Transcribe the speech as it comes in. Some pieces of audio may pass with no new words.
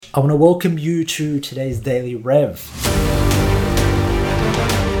I want to welcome you to today's Daily Rev.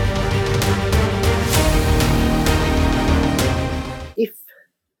 If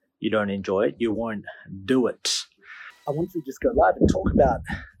you don't enjoy it, you won't do it. I want to just go live and talk about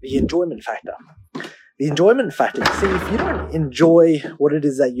the enjoyment factor. The enjoyment factor. See, if you don't enjoy what it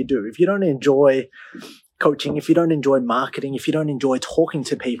is that you do, if you don't enjoy coaching, if you don't enjoy marketing, if you don't enjoy talking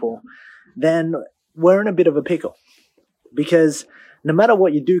to people, then we're in a bit of a pickle. Because no matter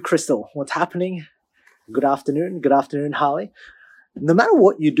what you do, Crystal, what's happening? Good afternoon, Harley. No matter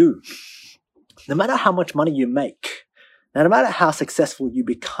what you do, no matter how much money you make, no matter how successful you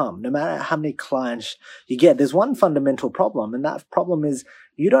become, no matter how many clients you get, there's one fundamental problem, and that problem is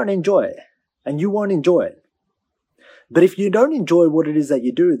you don't enjoy it, and you won't enjoy it. But if you don't enjoy what it is that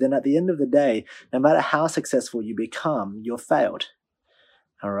you do, then at the end of the day, no matter how successful you become, you're failed.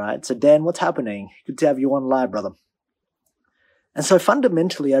 All right, so Dan, what's happening? Good to have you on live, brother. And so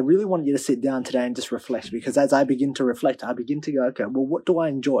fundamentally, I really want you to sit down today and just reflect, because as I begin to reflect, I begin to go, okay, well, what do I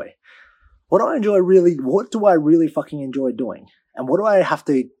enjoy? What do I really fucking enjoy doing? And what do I have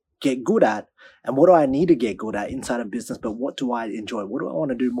to get good at? And what do I need to get good at inside of business? But what do I enjoy? What do I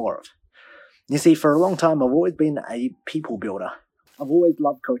want to do more of? You see, for a long time, I've always been a people builder. I've always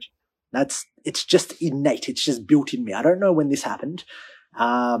loved coaching. It's just innate. It's just built in me. I don't know when this happened.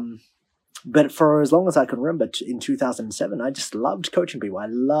 But for as long as I can remember, in 2007, I just loved coaching people. I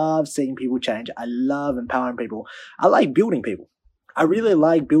love seeing people change. I love empowering people. I like building people. I really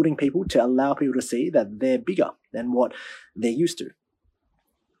like building people to allow people to see that they're bigger than what they're used to.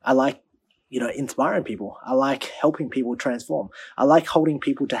 I like, inspiring people. I like helping people transform. I like holding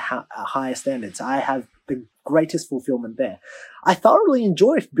people to higher standards. I have the greatest fulfillment there. I thoroughly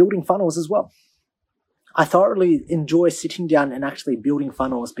enjoy building funnels as well. I thoroughly enjoy sitting down and actually building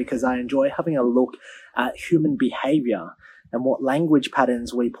funnels because I enjoy having a look at human behavior and what language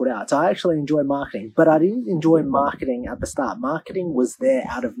patterns we put out. So I actually enjoy marketing, but I didn't enjoy marketing at the start. Marketing was there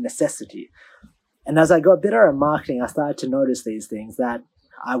out of necessity. And as I got better at marketing, I started to notice these things, that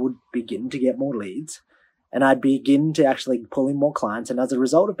I would begin to get more leads and I'd begin to actually pull in more clients. And as a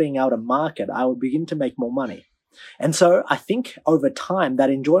result of being able to market, I would begin to make more money. And so I think over time that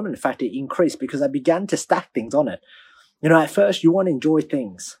enjoyment factor increased because I began to stack things on it. At first you want to enjoy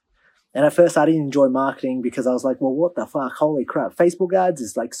things. And at first I didn't enjoy marketing because I was like, well, what the fuck? Holy crap. Facebook ads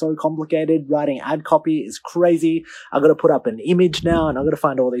is like so complicated. Writing ad copy is crazy. I've got to put up an image now and I've got to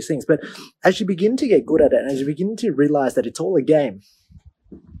find all these things. But as you begin to get good at it and as you begin to realize that it's all a game,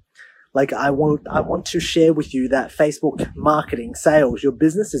 like I want to share with you that Facebook marketing, sales, your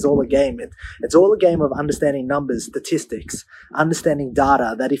business is all a game. It's all a game of understanding numbers, statistics, understanding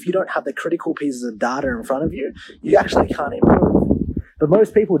data, that if you don't have the critical pieces of data in front of you, you actually can't improve. But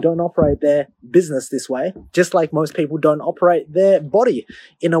most people don't operate their business this way, just like most people don't operate their body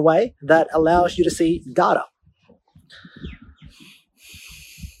in a way that allows you to see data.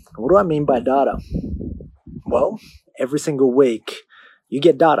 What do I mean by data? Well, every single week you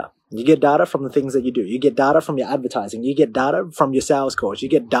get data. You get data from the things that you do. You get data from your advertising. You get data from your sales calls. You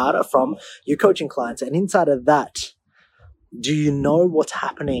get data from your coaching clients. And inside of that, do you know what's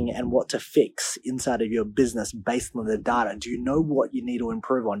happening and what to fix inside of your business based on the data? Do you know what you need to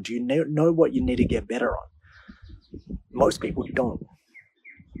improve on? Do you know what you need to get better on? Most people don't.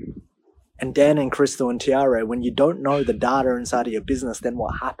 And Dan and Crystal and Tiara, when you don't know the data inside of your business, then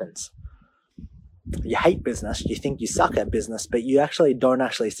what happens? You hate business, you think you suck at business, but you actually don't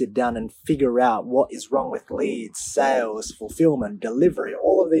sit down and figure out what is wrong with leads, sales, fulfillment, delivery,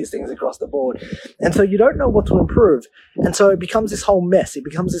 all of these things across the board. And so you don't know what to improve. And so it becomes this whole mess. It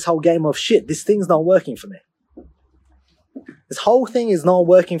becomes this whole game of shit. This thing's not working for me. This whole thing is not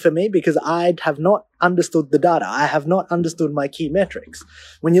working for me because I have not understood the data. I have not understood my key metrics.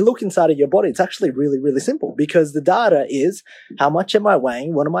 When you look inside of your body, it's actually really, really simple because the data is how much am I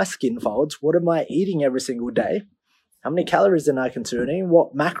weighing? What are my skin folds? What am I eating every single day? How many calories am I consuming?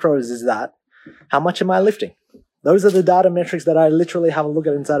 What macros is that? How much am I lifting? Those are the data metrics that I literally have a look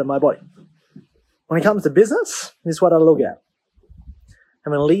at inside of my body. When it comes to business, this is what I look at.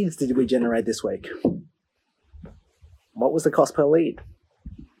 How many leads did we generate this week? What was the cost per lead?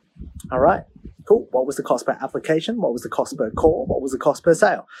 All right, cool. What was the cost per application? What was the cost per call? What was the cost per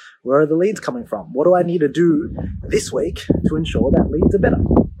sale? Where are the leads coming from? What do I need to do this week to ensure that leads are better?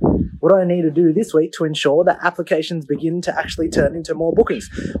 What do I need to do this week to ensure that applications begin to actually turn into more bookings?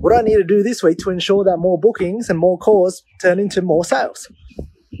 What do I need to do this week to ensure that more bookings and more calls turn into more sales?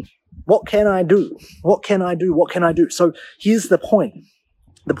 What can I do? What can I do? What can I do? So here's the point.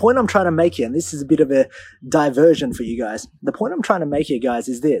 The point I'm trying to make here, and this is a bit of a diversion for you guys. The point I'm trying to make here, guys,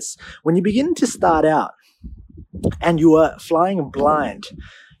 is this. When you begin to start out and you are flying blind,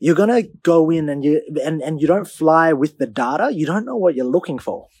 you're going to go in and you don't fly with the data. You don't know what you're looking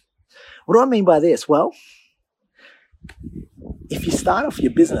for. What do I mean by this? Well, if you start off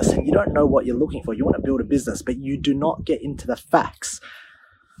your business and you don't know what you're looking for, you want to build a business, but you do not get into the facts,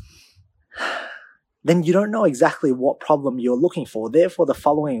 then you don't know exactly what problem you're looking for. Therefore, the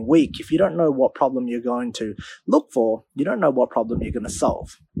following week, if you don't know what problem you're going to look for, you don't know what problem you're going to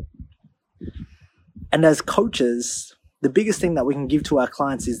solve. And as coaches, the biggest thing that we can give to our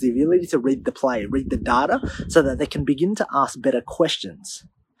clients is the ability to read the play, read the data, so that they can begin to ask better questions.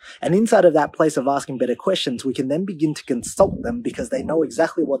 And inside of that place of asking better questions, we can then begin to consult them because they know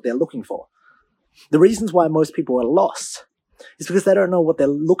exactly what they're looking for. The reasons why most people are lost is because they don't know what they're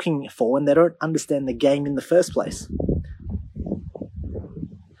looking for and they don't understand the game in the first place.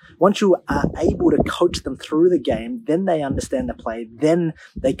 Once you are able to coach them through the game, then they understand the play. Then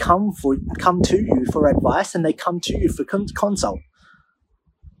they come to you for advice and they come to you for consult.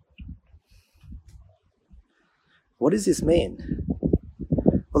 What does this mean?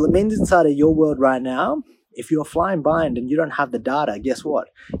 Well, it means inside of your world right now, if you're flying blind and you don't have the data, guess what?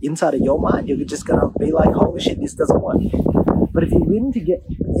 Inside of your mind, you're just going to be like, holy shit, this doesn't work. But if you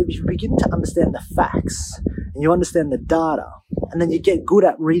begin to understand the facts and you understand the data, and then you get good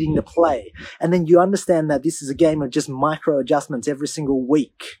at reading the play, and then you understand that this is a game of just micro adjustments every single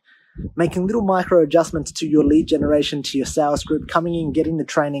week, making little micro adjustments to your lead generation, to your sales group, coming in, getting the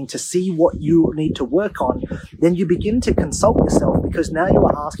training to see what you need to work on, then you begin to consult yourself because now you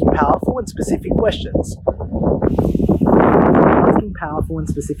are asking powerful and specific questions. Asking powerful and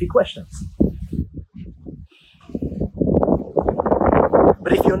specific questions.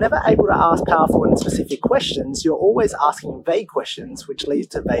 But if you're never able to ask powerful and specific questions, you're always asking vague questions, which leads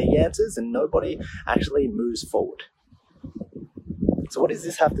to vague answers and nobody actually moves forward. So what does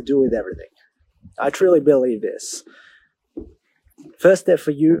this have to do with everything? I truly believe this. First step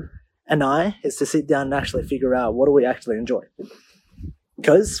for you and I is to sit down and actually figure out what do we actually enjoy.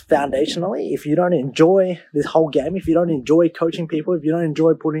 Because foundationally, if you don't enjoy this whole game, if you don't enjoy coaching people, if you don't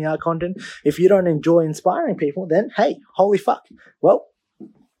enjoy putting out content, if you don't enjoy inspiring people, then hey, holy fuck. Well,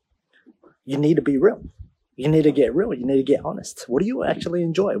 you need to be real. You need to get real. You need to get honest. What do you actually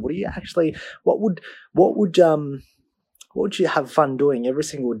enjoy? What would you have fun doing every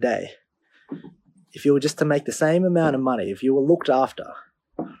single day if you were just to make the same amount of money, if you were looked after,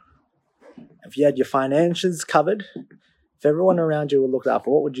 if you had your finances covered, if everyone around you were looked after,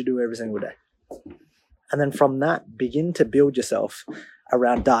 what would you do every single day? And then from that, begin to build yourself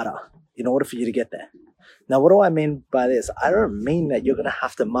around data in order for you to get there. Now, what do I mean by this? I don't mean that you're going to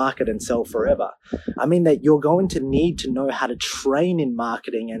have to market and sell forever. I mean that you're going to need to know how to train in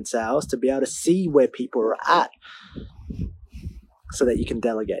marketing and sales to be able to see where people are at so that you can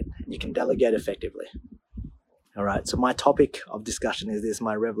delegate. You can delegate effectively. All right. So my topic of discussion is this.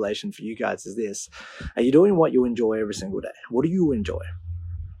 My revelation for you guys is this. Are you doing what you enjoy every single day? What do you enjoy?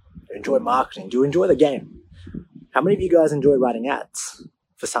 Do you enjoy marketing? Do you enjoy the game? How many of you guys enjoy writing ads?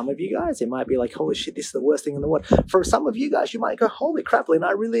 For some of you guys, it might be like, holy shit, this is the worst thing in the world. For some of you guys, you might go, holy crap, Lynn,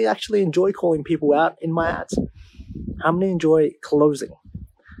 I really actually enjoy calling people out in my ads. How many enjoy closing?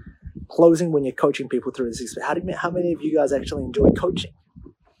 Closing when you're coaching people through this. How many of you guys actually enjoy coaching?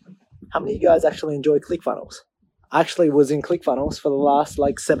 How many of you guys actually enjoy ClickFunnels? I actually was in ClickFunnels for the last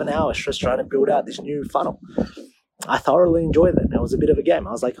 7 hours just trying to build out this new funnel. I thoroughly enjoyed it. It was a bit of a game.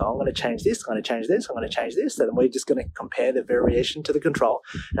 I was like, I'm going to change this, I'm going to change this, I'm going to change this. And we're just going to compare the variation to the control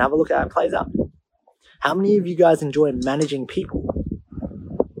and have a look at how it plays out. How many of you guys enjoy managing people?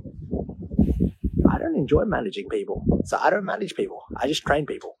 I don't enjoy managing people. So I don't manage people. I just train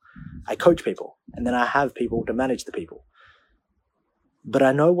people. I coach people. And then I have people to manage the people. But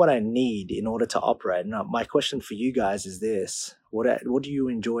I know what I need in order to operate. Now, my question for you guys is this. What do you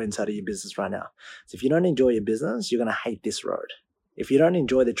enjoy inside of your business right now? So if you don't enjoy your business, you're going to hate this road. If you don't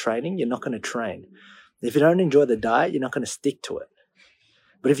enjoy the training, you're not going to train. If you don't enjoy the diet, you're not going to stick to it.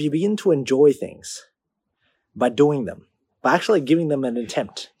 But if you begin to enjoy things by doing them, by actually giving them an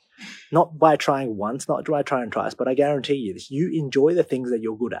attempt, not by trying once, not by trying twice, but I guarantee you this, you enjoy the things that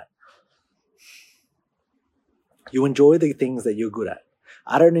you're good at. You enjoy the things that you're good at.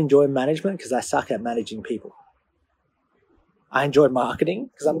 I don't enjoy management because I suck at managing people. I enjoy marketing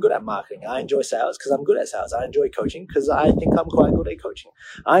because I'm good at marketing. I enjoy sales because I'm good at sales. I enjoy coaching because I think I'm quite good at coaching.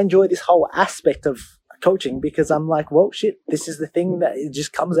 I enjoy this whole aspect of coaching because I'm like, well, shit, this is the thing that it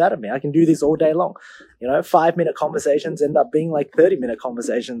just comes out of me. I can do this all day long. 5-minute conversations end up being 30-minute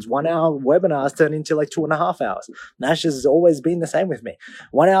conversations. 1 hour webinars turn into 2.5 hours. And that's just always been the same with me.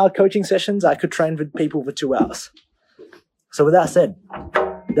 1 hour coaching sessions, I could train with people for 2 hours. So with that said,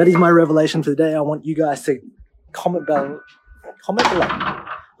 that is my revelation for the day. I want you guys to comment below.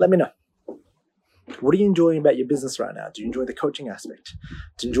 Let me know. What are you enjoying about your business right now? Do you enjoy the coaching aspect?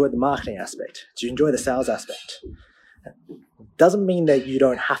 Do you enjoy the marketing aspect? Do you enjoy the sales aspect? Doesn't mean that you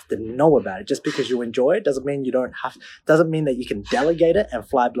don't have to know about it. Just because you enjoy it doesn't mean that you can delegate it and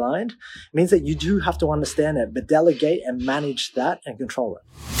fly blind. It means that you do have to understand it, but delegate and manage that and control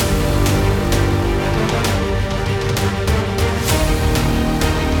it.